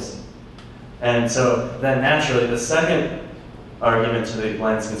all it is. And so then naturally the second argument to the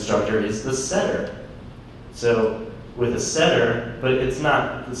lens constructor is the setter. So with a setter, but it's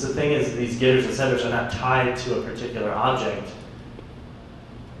not, the thing is these getters and setters are not tied to a particular object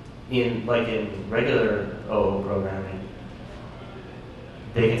in regular OO programming.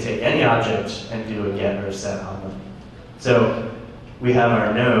 They can take any object and do a get or a set on them. So we have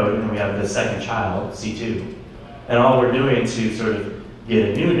our node and we have the second child, C2. And all we're doing to sort of get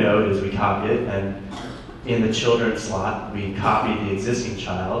a new node is we copy it, and in the children slot, we copy the existing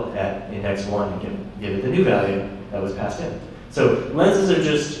child at index 1 and give it the new value that was passed in. So lenses are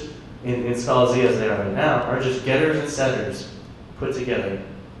just, in Scalaz as they are right now, are just getters and setters put together.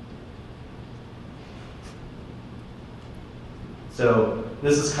 So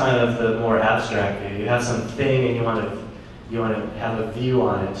this is kind of the more abstract view. You have something and you want to have a view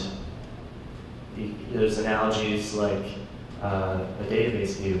on it. There's analogies like a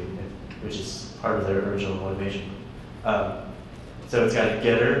database view, which is part of their original motivation. So it's got a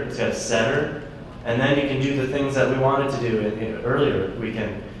getter, it's got a setter, And then you can do the things that we wanted to do earlier. We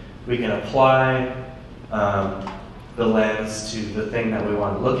can apply the lens to the thing that we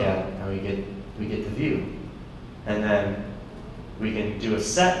want to look at, and we get the view. And then we can do a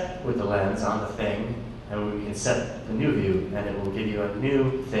set with the lens on the thing, and we can set the new view, and it will give you a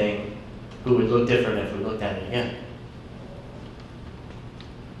new thing who would look different if we looked at it again.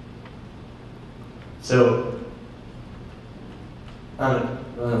 So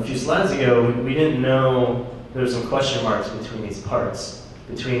a few slides ago, we didn't know there were some question marks between these parts,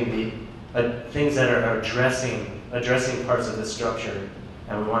 between the things that are addressing parts of the structure,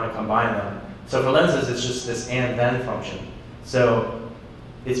 and we want to combine them. So for lenses, it's just this and then function. So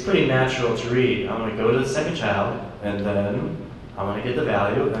it's pretty natural to read. I want to go to the second child, and then I want to get the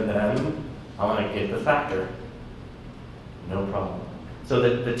value, and then I want to get the factor. No problem. So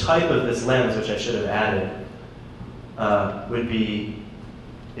the type of this lens, which I should have added, would be,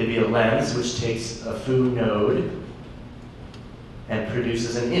 it'd be a lens which takes a foo node and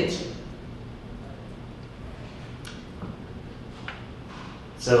produces an int.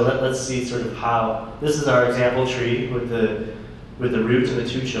 So let's see sort of how, this is our example tree with the root and the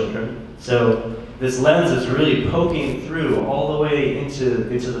two children. So this lens is really poking through all the way into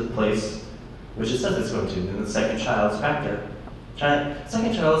the place which it says it's going to, in the second child's factor.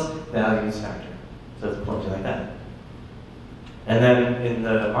 Second child's values factor. So it's pointing like that. And then in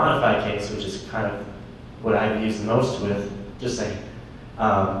the modified case, which is kind of what I've used most with, just saying.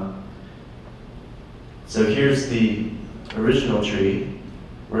 So here's the original tree.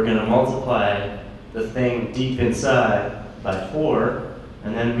 We're going to multiply the thing deep inside by 4,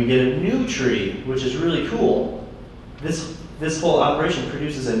 and then we get a new tree, which is really cool. This whole operation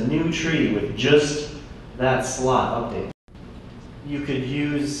produces a new tree with just that slot update. You could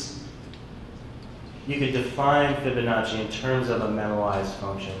define Fibonacci in terms of a memoized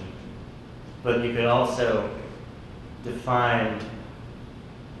function, but you could also define,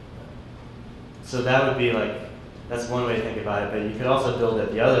 so that would be like, that's one way to think about it, but you could also build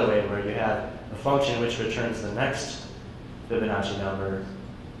it the other way where you have a function which returns the next Fibonacci number,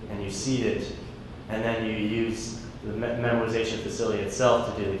 and you seed it, and then you use the memorization facility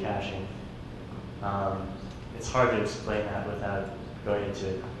itself to do the caching. It's hard to explain that without going into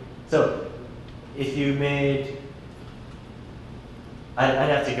it. So if you made, I'd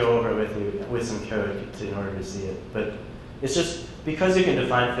have to go over it with you with some code in order to see it, but it's just because you can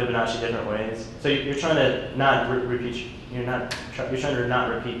define Fibonacci different ways. So you're trying to not repeat. You're trying to not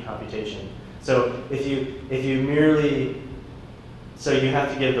repeat computation. So if you merely, so you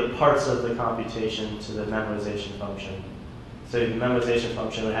have to give the parts of the computation to the memorization function. So the memorization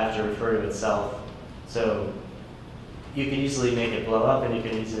function would have to refer to itself. So you can easily make it blow up, and you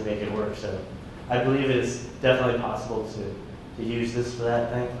can easily make it work. So I believe it is definitely possible to use this for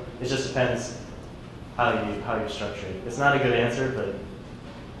that thing. It just depends how you structure it. It's not a good answer, but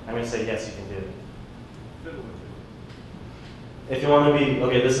I'm going to say yes, you can do it. If you want to be,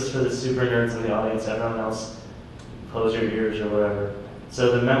 okay, this is for the super nerds in the audience, everyone else, close your ears or whatever.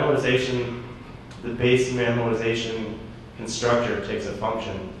 So the memorization, the base memorization constructor takes a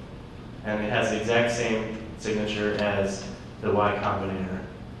function, and it has the exact same signature as the Y Combinator.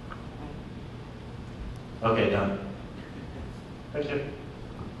 Okay, done. Thank you.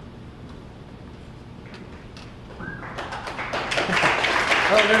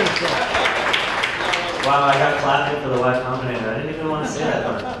 Oh, there we go. Wow, I got clapping for the Y Combinator. I didn't even want to say that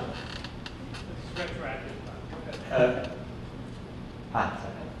part. Hi.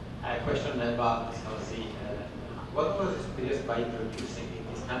 A question about Scalaz. What was the experience by introducing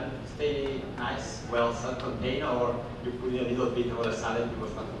it? Is can stay nice, well self-contained, or you put a little bit of the salad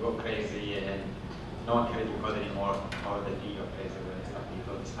because not to go crazy and no one can do code anymore, or the D or crazy when it's not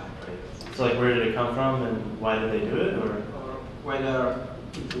people this kind of crazy. So like, where did it come from, and why did they do it, or whether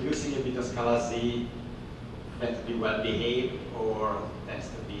introducing a bit of Scalaz meant to be well behaved, or tends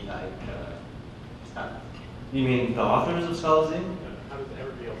to be like standard. you mean the authors of Scalaz? How does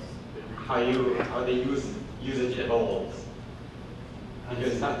everybody else do? How they usage evolves. If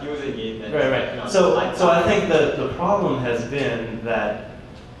you start using it, then Right. You know, So I think the problem has been that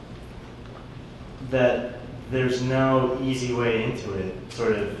there's no easy way into it,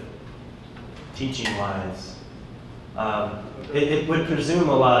 sort of teaching-wise. It would presume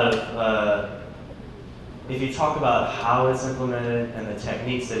a lot of, if you talk about how it's implemented and the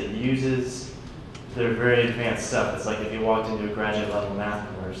techniques that it uses, they're very advanced stuff. It's like if you walked into a graduate level math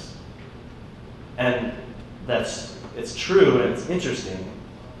course. And it's true and it's interesting,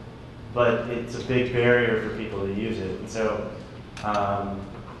 but it's a big barrier for people to use it. And so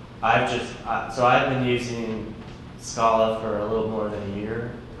I've been using Scala for a little more than a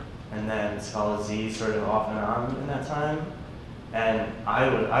year, and then Scala Z sort of off and on in that time. And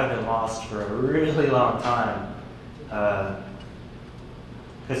I've been lost for a really long time.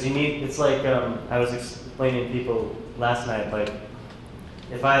 Because it's like, I was explaining to people last night, like,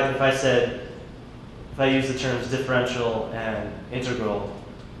 if I use the terms differential and integral,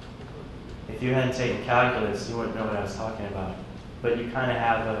 if you hadn't taken calculus, you wouldn't know what I was talking about. But you kind of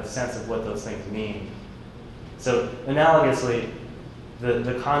have a sense of what those things mean. So analogously,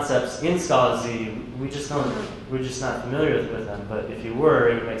 the concepts in Scala Z, we're just not familiar with them. But if you were,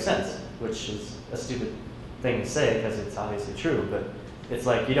 it would make sense, which is a stupid thing to say because it's obviously true. But it's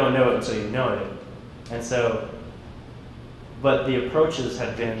like you don't know it until you know it. And so, but the approaches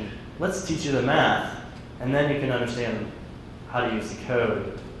have been, let's teach you the math, and then you can understand how to use the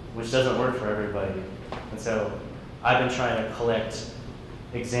code, which doesn't work for everybody. And so I've been trying to collect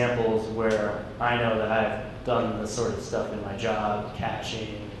examples where I know that I've done this sort of stuff in my job,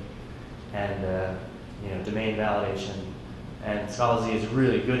 caching and domain validation. And Scala Z is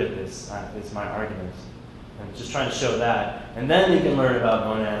really good at this. It's my argument. I'm just trying to show that. And then you can learn about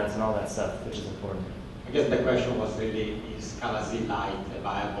monads and all that stuff, which is important. I guess the question was really, is Scala Z Lite a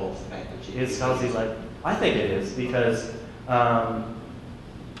viable strategy? Is Scala Z Lite? I think it is, because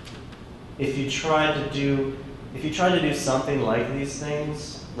if you try to do something like these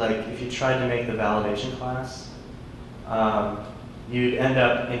things, like if you tried to make the validation class, you'd end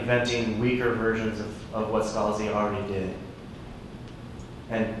up inventing weaker versions of what Scala Z already did.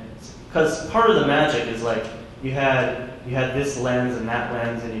 And because part of the magic is like you had this lens and that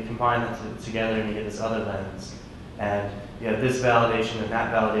lens, and you combine them together and you get this other lens. And you have this validation and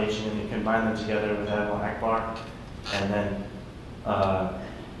that validation, and you combine them together with Akbar, and then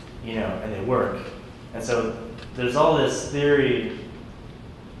and they work. And so there's all this theory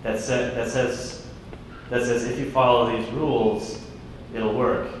that says if you follow these rules, it'll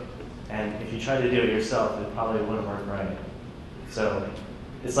work. And if you try to do it yourself, it probably wouldn't work right. So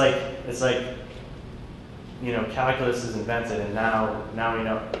it's like calculus is invented, and now we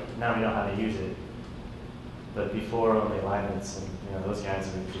know how to use it. But before, only Leibniz and those guys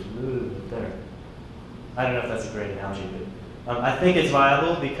would just move there. I don't know if that's a great analogy, but I think it's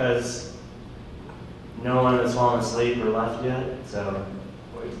viable because no one has fallen asleep or left yet. So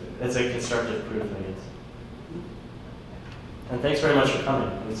it's a constructive proof, I guess. And thanks very much for coming.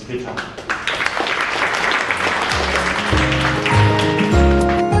 It was a good time.